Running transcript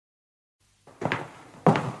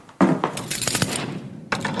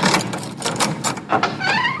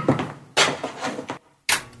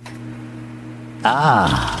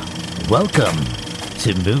Welcome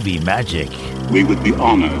to Movie Magic. We would be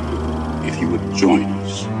honored if you would join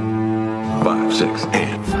us. 5, 6, 8.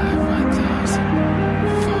 5,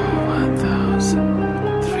 1,000. 4,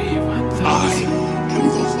 1,000. 3, 1,000. I am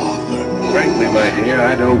the Father. Frankly, my dear,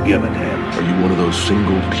 I don't give a damn. Are you one of those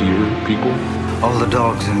single-tier people? All the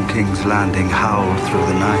dogs in King's Landing howl through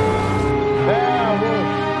the night.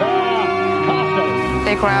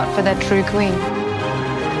 They cry out for their true queen.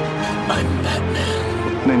 I'm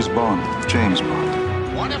Batman. Name's Bond, James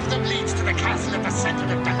Bond. One of them leads to the castle at the center of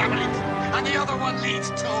the labyrinth, and the other one leads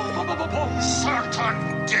to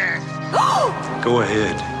certain death. Go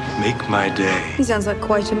ahead. Make my day. He sounds like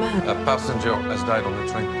quite a man. A passenger has died on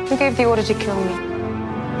the train. Who gave the order to kill me?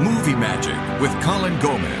 Movie Magic with Colin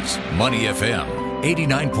Gomez. Money FM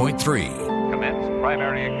 89.3. Commence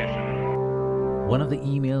primary ignition. One of the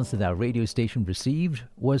emails that our radio station received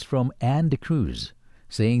was from Anne de Cruz,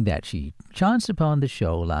 saying that she chanced upon the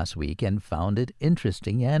show last week and found it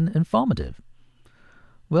interesting and informative.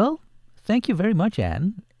 Well, thank you very much,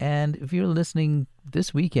 Anne. And if you're listening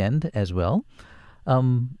this weekend as well,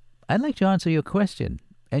 I'd like to answer your question.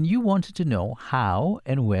 And you wanted to know how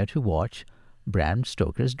and where to watch Bram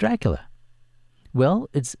Stoker's Dracula. Well,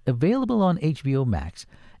 it's available on HBO Max,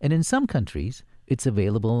 and in some countries, it's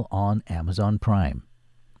available on Amazon Prime.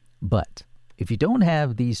 But if you don't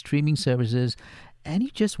have these streaming services and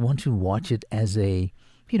you just want to watch it as a,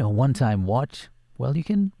 one-time watch, well, you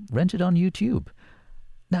can rent it on YouTube.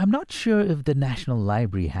 Now, I'm not sure if the National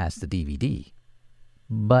Library has the DVD,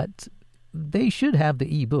 but they should have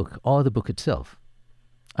the ebook or the book itself.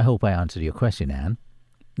 I hope I answered your question, Anne.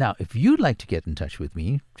 Now, if you'd like to get in touch with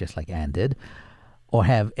me, just like Anne did, or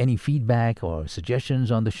have any feedback or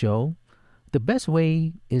suggestions on the show, the best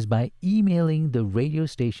way is by emailing the radio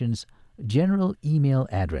station's general email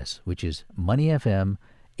address, which is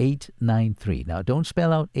moneyfm893. Now, don't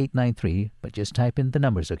spell out 893, but just type in the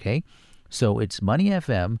numbers, okay? So it's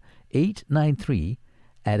moneyfm893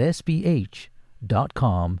 at sph.com.sg.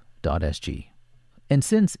 And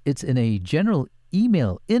since it's in a general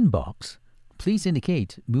email inbox, please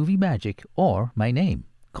indicate Movie Magic or my name,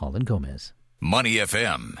 Colin Gomez. Money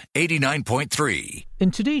FM 89.3.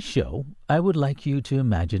 In today's show, I would like you to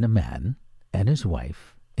imagine a man and his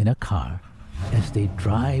wife in a car as they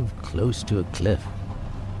drive close to a cliff.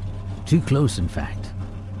 Too close, in fact.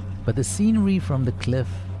 But the scenery from the cliff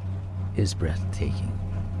is breathtaking.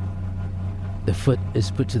 The foot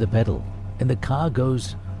is put to the pedal, and the car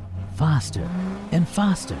goes faster and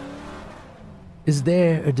faster. Is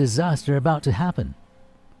there a disaster about to happen?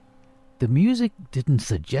 The music didn't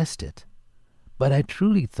suggest it, but I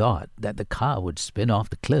truly thought that the car would spin off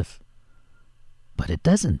the cliff. But it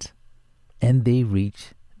doesn't, and they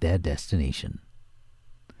reach their destination.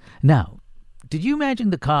 Now, did you imagine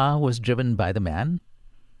the car was driven by the man?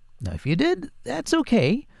 Now, if you did, that's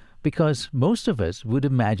okay, because most of us would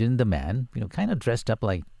imagine the man, kind of dressed up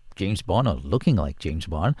like James Bond or looking like James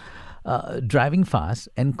Bond, driving fast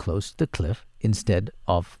and close to the cliff instead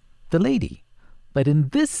of the lady. But in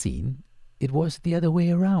this scene, it was the other way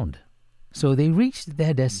around. So they reached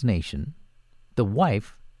their destination. The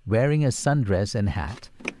wife, wearing a sundress and hat,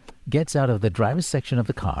 gets out of the driver's section of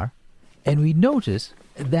the car, and we notice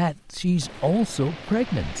that she's also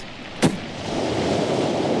pregnant.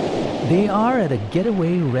 They are at a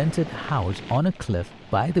getaway rented house on a cliff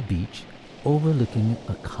by the beach overlooking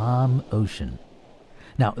a calm ocean.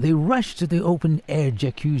 Now, they rush to the open-air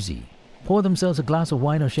jacuzzi, pour themselves a glass of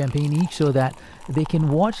wine or champagne each so that they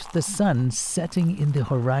can watch the sun setting in the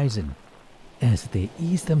horizon as they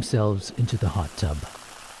ease themselves into the hot tub,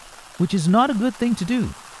 which is not a good thing to do.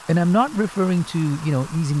 And I'm not referring to,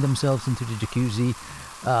 easing themselves into the jacuzzi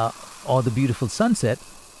or the beautiful sunset,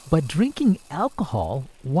 but drinking alcohol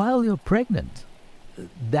while you're pregnant.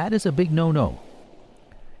 That is a big no-no.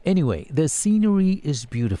 Anyway, the scenery is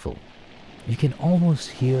beautiful. You can almost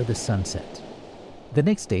hear the sunset. The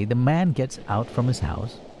next day, the man gets out from his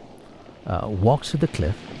house, walks to the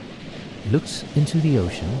cliff, looks into the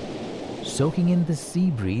ocean, soaking in the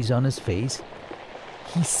sea breeze on his face.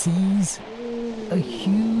 He sees a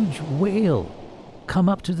huge whale come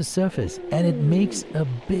up to the surface, and it makes a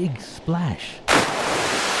big splash.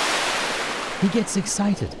 He gets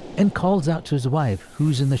excited and calls out to his wife,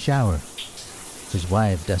 who's in the shower. His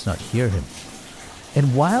wife does not hear him.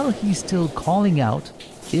 And while he's still calling out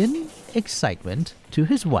in excitement to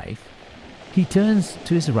his wife, he turns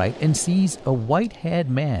to his right and sees a white-haired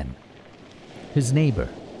man, his neighbor,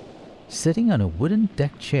 sitting on a wooden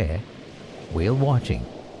deck chair, whale watching.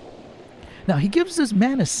 Now, he gives this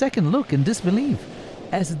man a second look in disbelief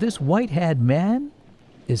as this white-haired man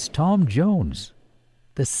is Tom Jones,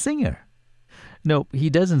 the singer. No, he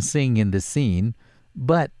doesn't sing in the scene,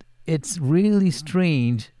 but it's really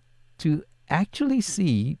strange to actually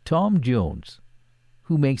see Tom Jones,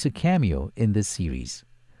 who makes a cameo in this series.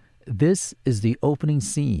 This is the opening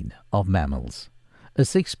scene of Mammals, a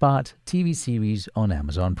 6-part TV series on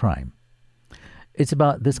Amazon Prime. It's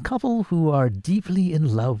about this couple who are deeply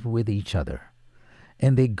in love with each other.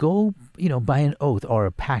 And they go, by an oath or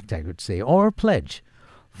a pact, I could say, or a pledge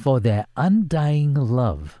for their undying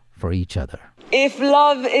love for each other. If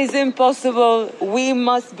love is impossible, we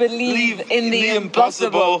must believe in the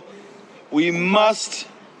impossible. We must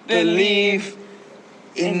believe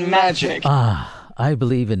in magic. I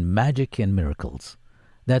believe in magic and miracles.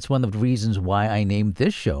 That's one of the reasons why I named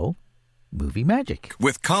this show Movie Magic.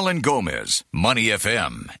 With Colin Gomez, Money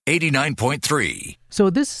FM 89.3. So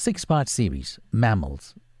this 6-part series,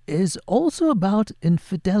 Mammals, is also about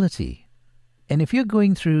infidelity. And if you're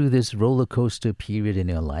going through this roller coaster period in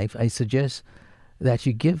your life, I suggest that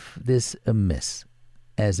you give this a miss,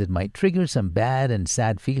 as it might trigger some bad and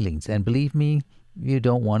sad feelings. And believe me, you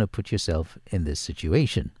don't want to put yourself in this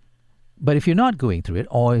situation. But if you're not going through it,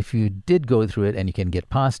 or if you did go through it and you can get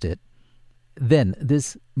past it, then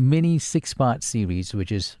this mini 6-part series,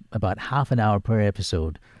 which is about half an hour per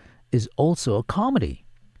episode, is also a comedy.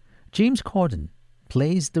 James Corden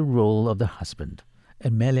plays the role of the husband,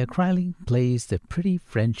 and Malia Crowley plays the pretty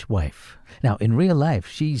French wife. Now, in real life,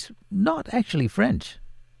 she's not actually French.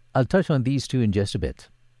 I'll touch on these two in just a bit.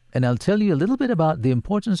 And I'll tell you a little bit about the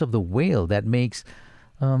importance of the whale that makes,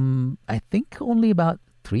 I think, only about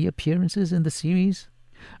 3 appearances in the series.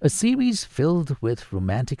 A series filled with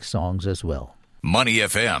romantic songs as well. Money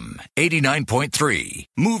FM 89.3.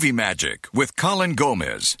 Movie Magic with Colin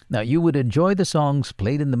Gomez. Now, you would enjoy the songs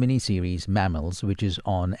played in the miniseries Mammals, which is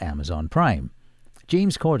on Amazon Prime.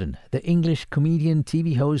 James Corden, the English comedian,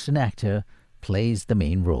 TV host, and actor, plays the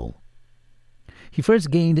main role. He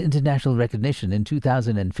first gained international recognition in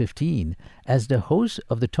 2015 as the host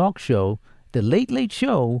of the talk show The Late Late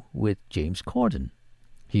Show with James Corden.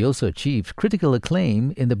 He also achieved critical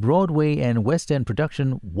acclaim in the Broadway and West End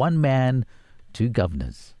production One Man, Two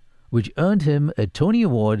Governors, which earned him a Tony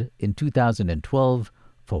Award in 2012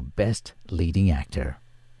 for Best Leading Actor.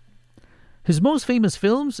 His most famous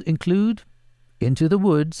films include Into the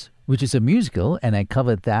Woods, which is a musical, and I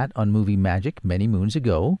covered that on Movie Magic many moons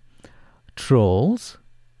ago, Trolls,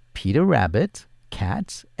 Peter Rabbit,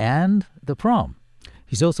 Cats, and The Prom.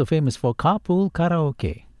 He's also famous for Carpool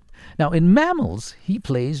Karaoke. Now, in Mammals, he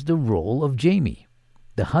plays the role of Jamie,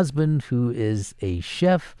 the husband who is a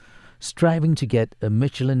chef striving to get a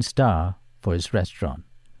Michelin star for his restaurant.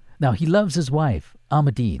 Now, he loves his wife,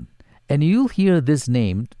 Almadine, and you'll hear this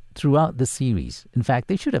name throughout the series. In fact,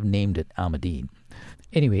 they should have named it Almadine.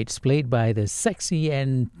 Anyway, it's played by the sexy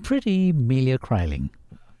and pretty Melia Crowley.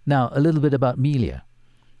 Now, a little bit about Melia.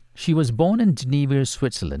 She was born in Geneva,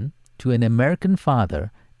 Switzerland, to an American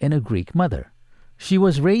father and a Greek mother. She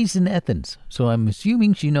was raised in Athens, so I'm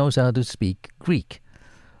assuming she knows how to speak Greek.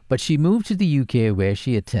 But she moved to the UK, where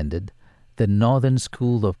she attended the Northern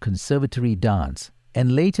School of Conservatory Dance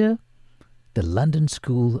and later the London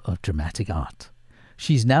School of Dramatic Art.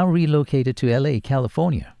 She's now relocated to LA,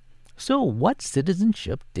 California. So what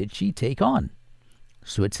citizenship did she take on?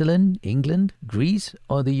 Switzerland, England, Greece,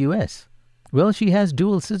 or the US? Well, she has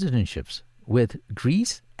dual citizenships with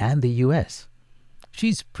Greece and the US.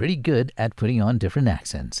 She's pretty good at putting on different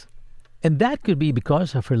accents. And that could be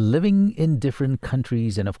because of her living in different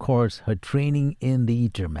countries and, of course, her training in the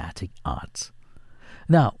dramatic arts.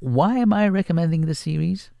 Now, why am I recommending this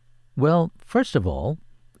series? Well, first of all,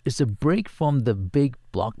 it's a break from the big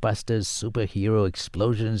blockbusters, superhero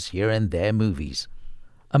explosions here and there movies.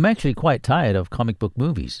 I'm actually quite tired of comic book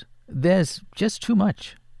movies. There's just too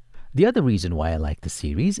much. The other reason why I like the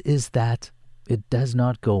series is that it does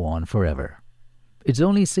not go on forever. It's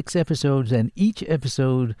only 6 episodes, and each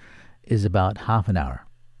episode is about half an hour,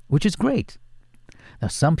 which is great. Now,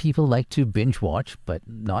 some people like to binge watch, but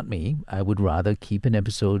not me. I would rather keep an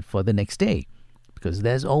episode for the next day, because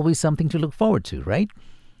there's always something to look forward to, right?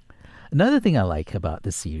 Another thing I like about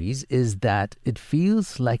the series is that it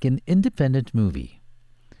feels like an independent movie.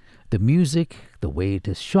 The music, the way it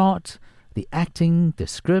is shot, the acting, the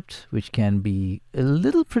script, which can be a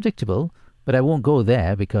little predictable, but I won't go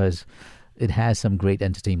there because it has some great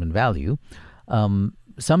entertainment value.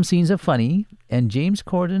 Some scenes are funny, and James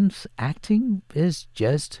Corden's acting is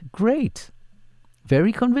just great.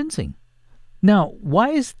 Very convincing. Now, why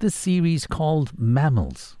is the series called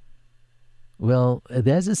Mammals? Well,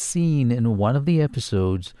 there's a scene in one of the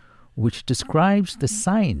episodes which describes the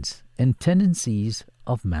signs and tendencies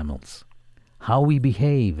of mammals. How we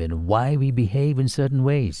behave and why we behave in certain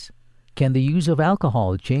ways. Can the use of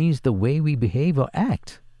alcohol change the way we behave or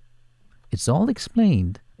act? It's all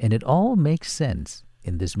explained, and it all makes sense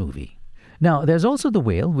in this movie. Now, there's also the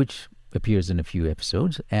whale, which appears in a few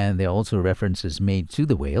episodes, and there are also references made to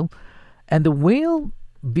the whale. And the whale,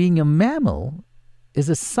 being a mammal, is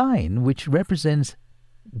a sign which represents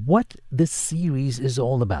what this series is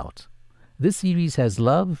all about. This series has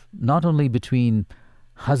love not only between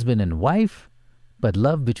husband and wife, but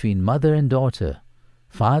love between mother and daughter,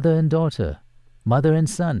 father and daughter, mother and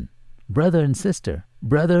son, brother and sister,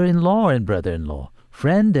 brother-in-law and brother-in-law,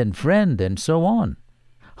 friend, and so on.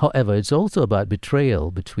 However, it's also about betrayal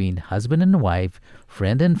between husband and wife,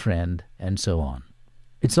 friend, and so on.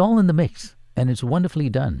 It's all in the mix, and it's wonderfully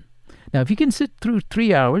done. Now, if you can sit through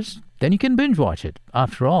 3 hours, then you can binge watch it.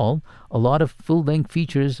 After all, a lot of full-length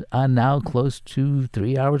features are now close to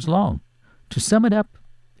 3 hours long. To sum it up,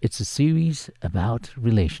 it's a series about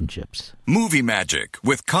relationships. Movie Magic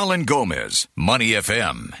with Colin Gomez, Money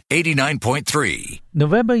FM 89.3.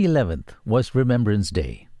 November 11th was Remembrance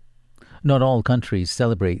Day. Not all countries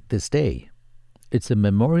celebrate this day. It's a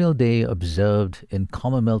memorial day observed in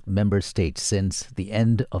Commonwealth member states since the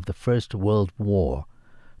end of the First World War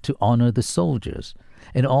to honor the soldiers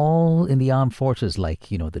and all in the armed forces like,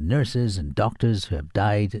 the nurses and doctors who have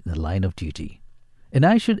died in the line of duty. And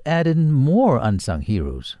I should add in more unsung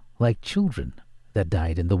heroes, like children, that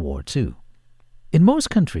died in the war too. In most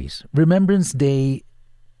countries, Remembrance Day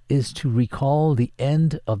is to recall the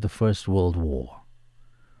end of the First World War.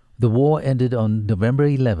 The war ended on November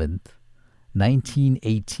 11th,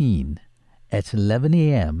 1918, at 11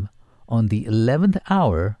 a.m. on the 11th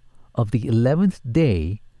hour of the 11th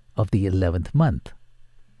day of the 11th month.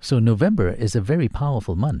 So November is a very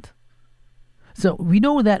powerful month. So we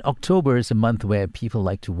know that October is a month where people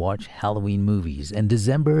like to watch Halloween movies, and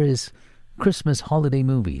December is Christmas holiday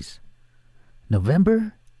movies.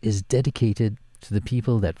 November is dedicated to the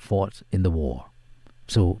people that fought in the war.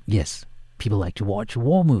 So yes, people like to watch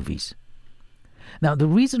war movies. Now, the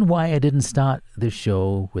reason why I didn't start this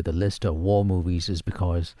show with a list of war movies is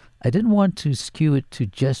because I didn't want to skew it to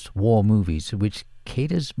just war movies, which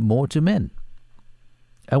caters more to men.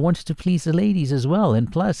 I wanted to please the ladies as well,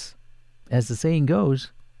 and plus, as the saying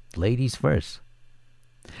goes, ladies first.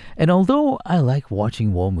 And although I like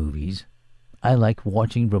watching war movies, I like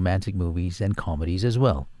watching romantic movies and comedies as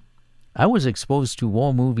well. I was exposed to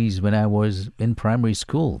war movies when I was in primary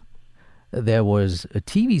school. There was a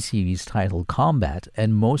TV series titled Combat,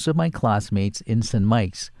 and most of my classmates in St.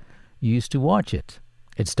 Mike's used to watch it.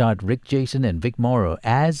 It starred Rick Jason and Vic Morrow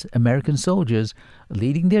as American soldiers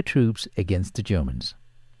leading their troops against the Germans.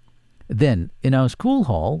 Then, in our school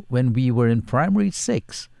hall, when we were in primary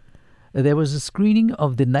 6, there was a screening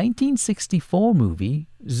of the 1964 movie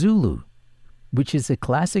Zulu, which is a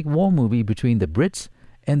classic war movie between the Brits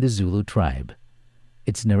and the Zulu tribe.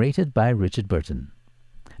 It's narrated by Richard Burton.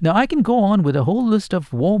 Now, I can go on with a whole list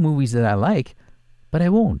of war movies that I like, but I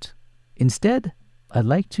won't. Instead, I'd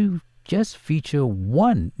like to just feature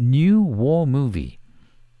one new war movie,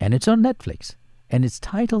 and it's on Netflix, and it's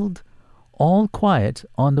titled All Quiet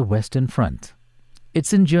on the Western Front.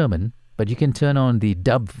 It's in German, but you can turn on the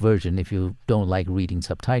dubbed version if you don't like reading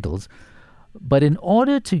subtitles. But in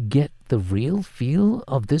order to get the real feel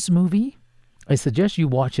of this movie, I suggest you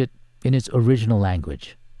watch it in its original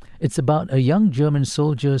language. It's about a young German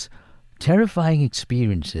soldier's terrifying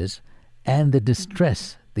experiences and the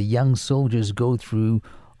distress the young soldiers go through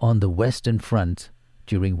on the Western Front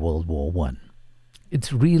during World War I.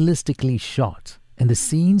 It's realistically shot, and the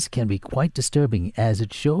scenes can be quite disturbing as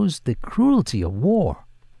it shows the cruelty of war.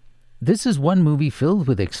 This is one movie filled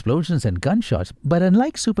with explosions and gunshots, but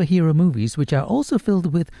unlike superhero movies, which are also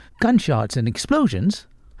filled with gunshots and explosions,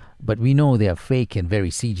 but we know they are fake and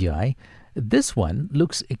very CGI, this one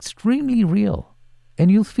looks extremely real, and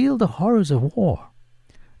you'll feel the horrors of war.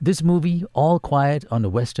 This movie, All Quiet on the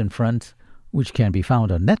Western Front, which can be found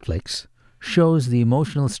on Netflix, shows the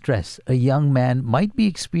emotional stress a young man might be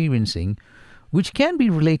experiencing, which can be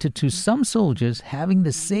related to some soldiers having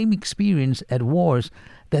the same experience at wars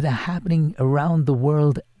that are happening around the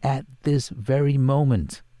world at this very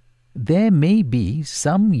moment. There may be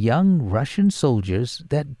some young Russian soldiers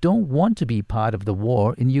that don't want to be part of the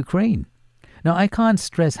war in Ukraine. Now, I can't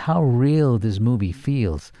stress how real this movie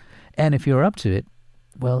feels, and if you're up to it,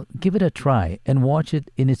 well, give it a try and watch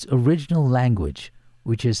it in its original language,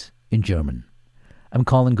 which is in German. I'm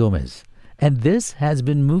Colin Gomez, and this has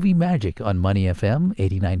been Movie Magic on Money FM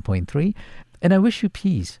 89.3, and I wish you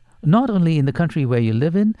peace, not only in the country where you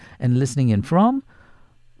live in and listening in from,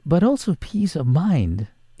 but also peace of mind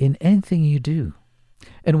in anything you do.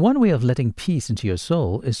 And one way of letting peace into your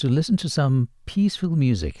soul is to listen to some peaceful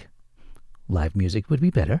music. Live music would be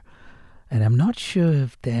better. And I'm not sure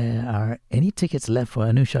if there are any tickets left for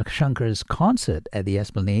Anushka Shankar's concert at the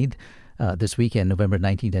Esplanade this weekend, November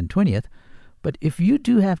 19th and 20th. But if you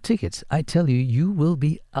do have tickets, I tell you, you will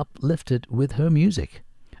be uplifted with her music.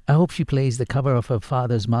 I hope she plays the cover of her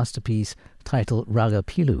father's masterpiece titled Raga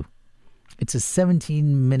Pilu. It's a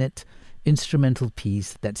 17-minute instrumental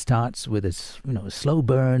piece that starts with a slow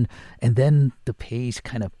burn, and then the pace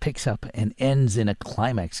kind of picks up and ends in a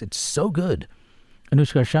climax. It's so good.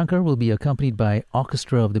 Anushka Shankar will be accompanied by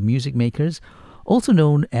Orchestra of the Music Makers, also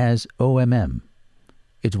known as OMM.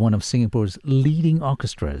 It's one of Singapore's leading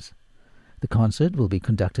orchestras. The concert will be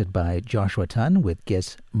conducted by Joshua Tan with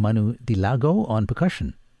guest Manu Dilago on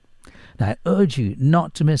percussion. Now, I urge you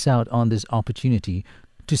not to miss out on this opportunity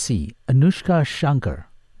to see Anushka Shankar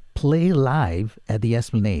play live at the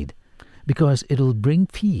Esplanade, because it'll bring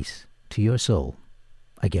peace to your soul.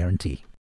 I guarantee.